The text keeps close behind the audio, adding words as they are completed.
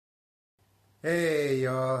Hey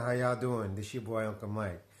y'all, how y'all doing? This your boy Uncle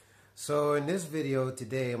Mike. So in this video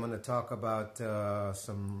today, I'm going to talk about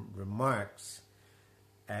some remarks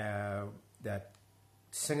that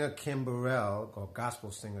singer Kim Burrell, or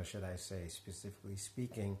gospel singer should I say, specifically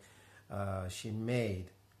speaking, she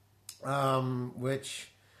made,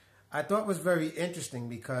 which I thought was very interesting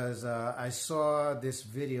because I saw this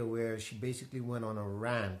video where she basically went on a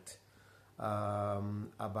rant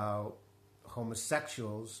about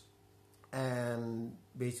homosexuals and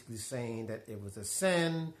basically saying that it was a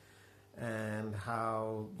sin and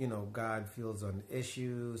how, God feels on the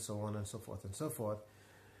issue, so on and so forth and so forth.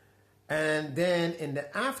 And then in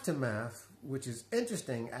the aftermath, which is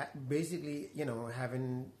interesting, basically,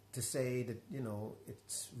 having to say that,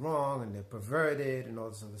 it's wrong and they're perverted and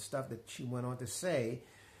all this other stuff that she went on to say.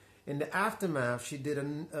 In the aftermath, she did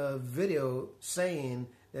a video saying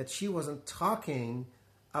that she wasn't talking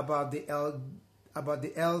about the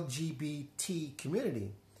LGBT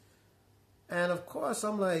community. And of course,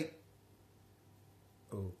 I'm like,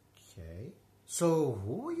 okay, so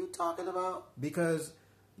who are you talking about? Because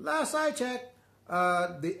last I checked,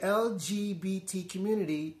 the LGBT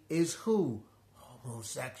community is who?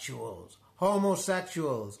 Homosexuals,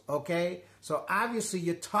 okay? So obviously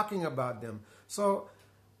you're talking about them. So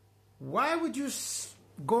why would you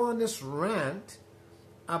go on this rant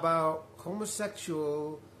about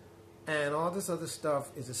homosexual and all this other stuff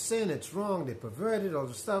is a sin, it's wrong, they perverted, all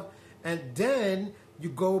this stuff, and then you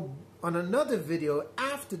go on another video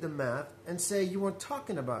after the math and say you weren't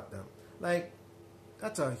talking about them? Like,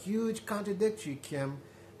 that's a huge contradictory, Kim,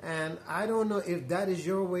 and I don't know if that is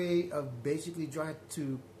your way of basically trying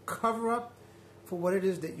to cover up for what it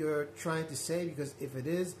is that you're trying to say, because if it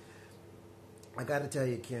is, I gotta tell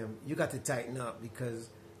you, Kim, you got to tighten up, because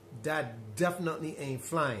that definitely ain't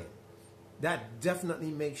flying. That definitely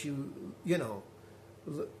makes you,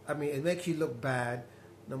 it makes you look bad,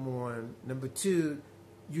 number one. Number two,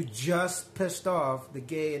 you just pissed off the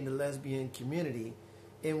gay and the lesbian community,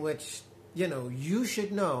 in which, you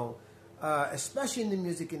should know, especially in the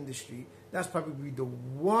music industry, that's probably the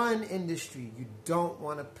one industry you don't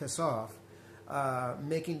want to piss off,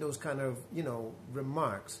 making those kind of,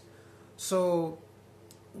 remarks. So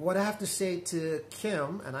what I have to say to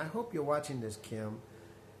Kim, and I hope you're watching this, Kim,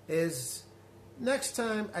 is next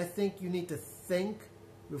time I think you need to think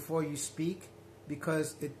before you speak,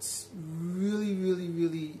 because it's really, really,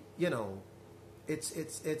 really,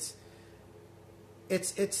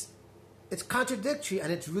 it's contradictory,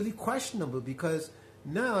 and it's really questionable, because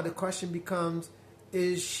now the question becomes,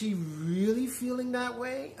 is she really feeling that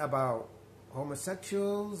way about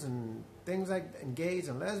homosexuals and things like, and gays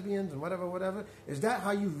and lesbians and whatever? Is that how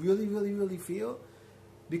you really, really, really feel?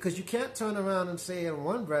 Because you can't turn around and say in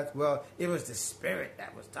one breath, well, it was the Spirit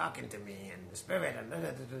that was talking to me, and the Spirit, and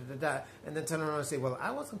and then turn around and say, well,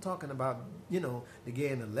 I wasn't talking about, the gay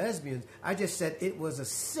and the lesbians. I just said it was a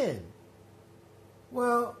sin.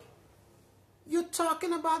 Well, you're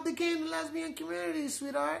talking about the gay and the lesbian community,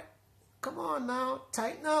 sweetheart. Come on now,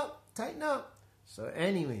 tighten up. So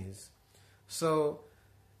anyways,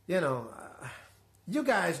 you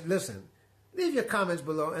guys, listen. Leave your comments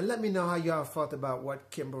below and let me know how y'all felt about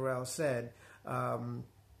what Kim Burrell said,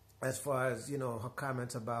 as far as, her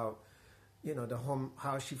comments about,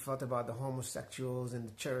 how she felt about the homosexuals in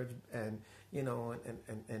the church, and,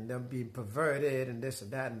 and them being perverted and this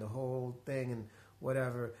and that and the whole thing and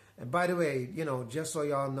whatever. And by the way, just so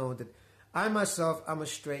y'all know that I myself, I'm a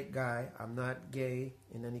straight guy. I'm not gay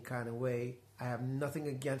in any kind of way. I have nothing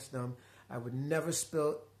against them. I would never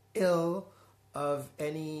spill ill of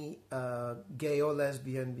any gay or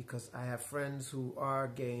lesbian, because I have friends who are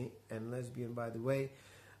gay and lesbian, by the way.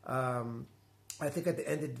 I think at the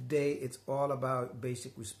end of the day, it's all about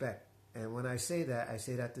basic respect. And when I say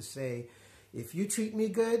that to say, if you treat me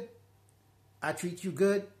good, I treat you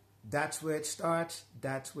good. That's where it starts.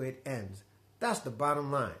 That's where it ends. That's the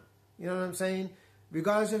bottom line. You know what I'm saying?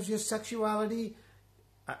 Regardless of your sexuality,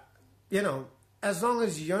 as long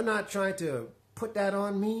as you're not trying to put that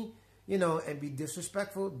on me, and be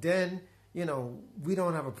disrespectful, then, we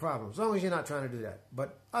don't have a problem. As long as you're not trying to do that.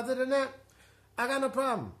 But other than that, I got no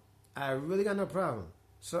problem. I really got no problem.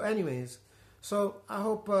 So anyways, I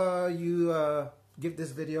hope you give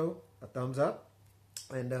this video a thumbs up,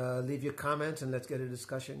 and leave your comments, and let's get a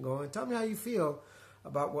discussion going. Tell me how you feel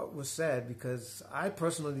about what was said, because I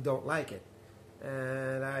personally don't like it.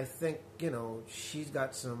 And I think, she's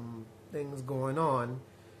got some things going on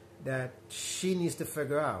that she needs to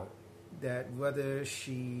figure out. That whether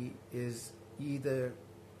she is either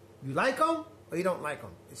you like them or you don't like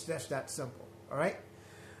them. It's just that simple. All right?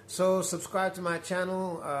 So subscribe to my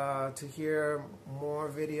channel to hear more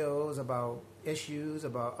videos about issues,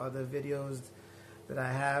 about other videos that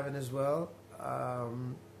I have in as well.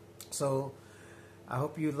 So I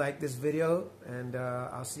hope you like this video, and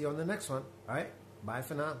I'll see you on the next one. All right, bye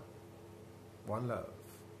for now. One love.